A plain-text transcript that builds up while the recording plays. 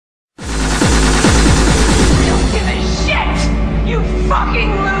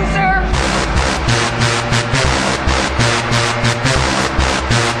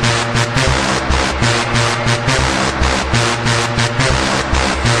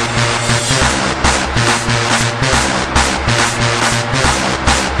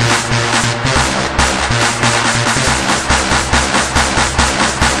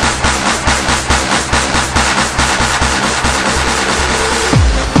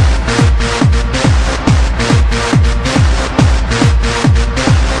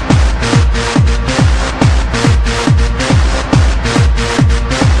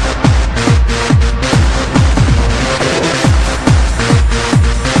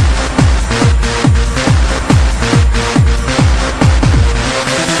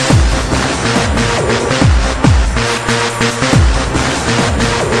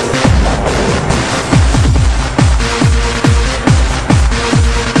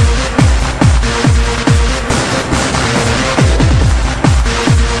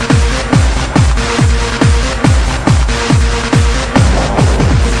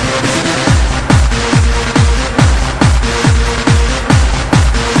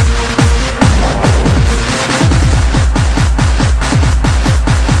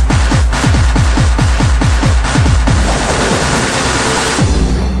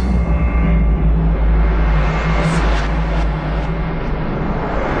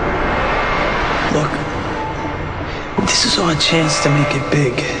Look, this is our chance to make it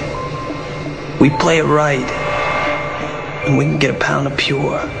big. We play it right, and we can get a pound of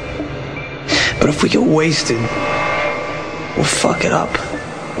pure. But if we get wasted, we'll fuck it up.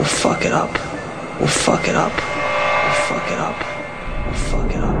 We'll fuck it up. We'll fuck it up. We'll fuck it up. We'll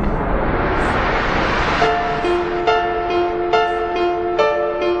fuck it up.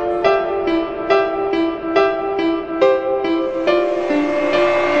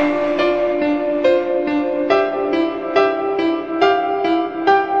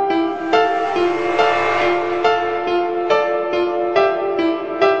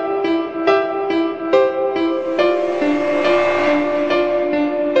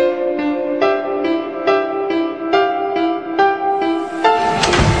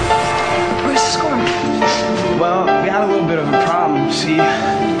 Well, we had a little bit of a problem, see?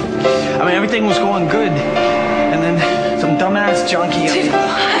 I mean, everything was going good, and then some dumbass junkie... Did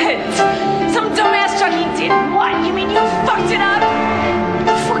what? Some dumbass junkie did what? You mean you fucked it up? What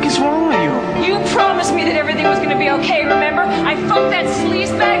the fuck is wrong with you? You promised me that everything was gonna be okay, remember? I fucked that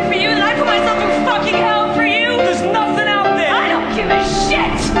sleazebag for you, and I put myself through fucking hell for you! There's nothing out there! I don't give a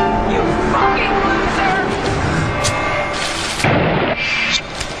shit! You fucking loser!